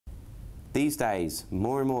These days,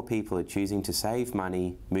 more and more people are choosing to save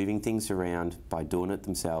money moving things around by doing it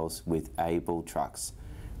themselves with Abel trucks.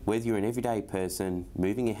 Whether you're an everyday person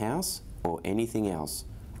moving a house or anything else,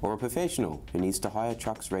 or a professional who needs to hire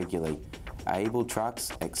trucks regularly, Abel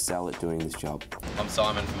trucks excel at doing this job. I'm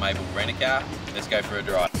Simon from Abel Car. Let's go for a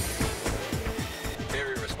drive.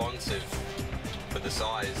 Very responsive for the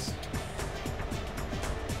size.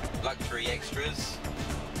 Luxury extras.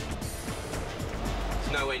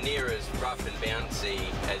 It's nowhere near as rough and bouncy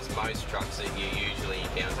as most trucks that you usually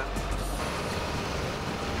encounter.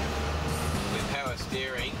 With power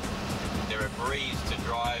steering, they're a breeze to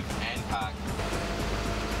drive and park.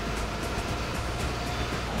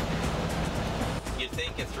 You'd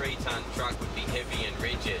think a 3-ton truck would be heavy and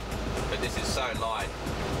rigid, but this is so light.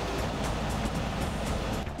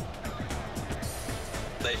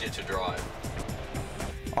 Pleasure to drive.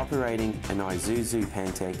 Operating an Isuzu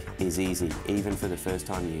Pantech is easy, even for the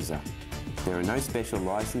first-time user. There are no special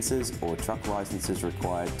licenses or truck licenses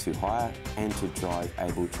required to hire and to drive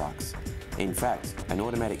Abel trucks. In fact, an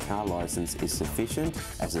automatic car license is sufficient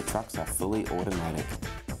as the trucks are fully automatic.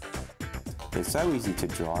 They're so easy to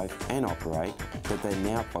drive and operate that they're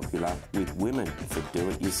now popular with women for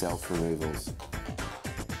do-it-yourself removals.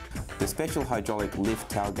 The special hydraulic lift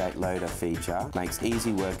tailgate loader feature makes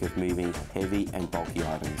easy work of moving heavy and bulky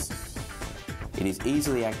items. It is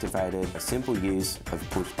easily activated, a simple use of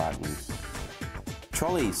push button.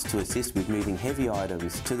 Trolleys to assist with moving heavy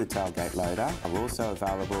items to the tailgate loader are also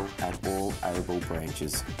available at all Abel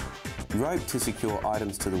branches. Rope to secure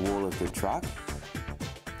items to the wall of the truck,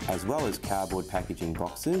 as well as cardboard packaging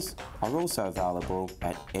boxes, are also available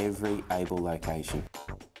at every Abel location.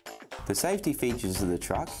 The safety features of the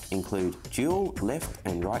truck include dual left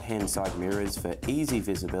and right hand side mirrors for easy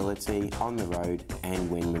visibility on the road and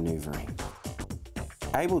when manoeuvring.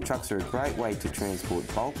 Abel trucks are a great way to transport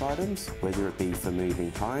bulk items, whether it be for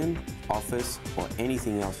moving home, office or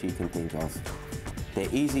anything else you can think of. They're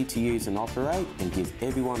easy to use and operate and give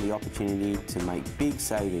everyone the opportunity to make big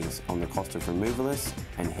savings on the cost of removalists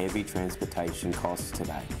and heavy transportation costs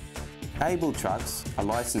today. Abel trucks are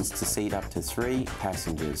licensed to seat up to 3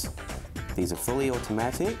 passengers. These are fully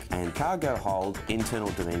automatic and cargo hold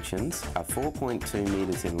internal dimensions are 4.2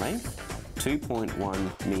 metres in length,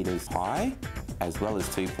 2.1 metres high, as well as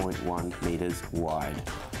 2.1 metres wide.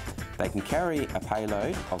 They can carry a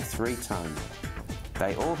payload of 3 tonnes.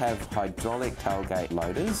 They all have hydraulic tailgate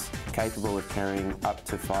loaders capable of carrying up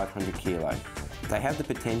to 500 kilo. They have the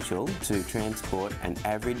potential to transport an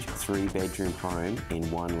average 3-bedroom home in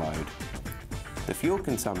one load. The fuel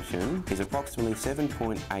consumption is approximately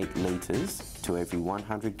 7.8 litres to every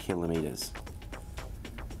 100 kilometres.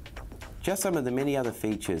 Just some of the many other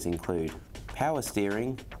features include power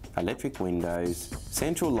steering, electric windows,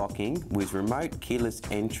 central locking with remote keyless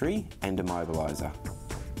entry and immobiliser,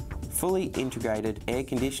 fully integrated air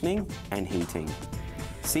conditioning and heating,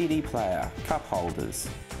 CD player, cup holders.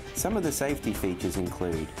 Some of the safety features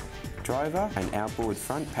include driver and outboard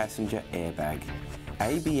front passenger airbag,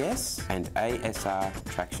 ABS and ASR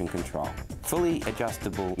traction control, fully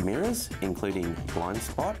adjustable mirrors including blind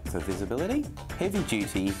spot for visibility, heavy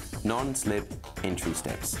duty non-slip entry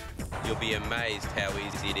steps. You'll be amazed how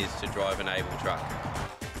easy it is to drive an Abel truck.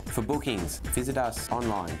 For bookings, visit us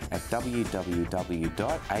online at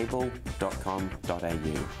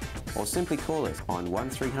www.abel.com.au or simply call us on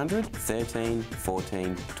 1300 13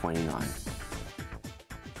 14 29.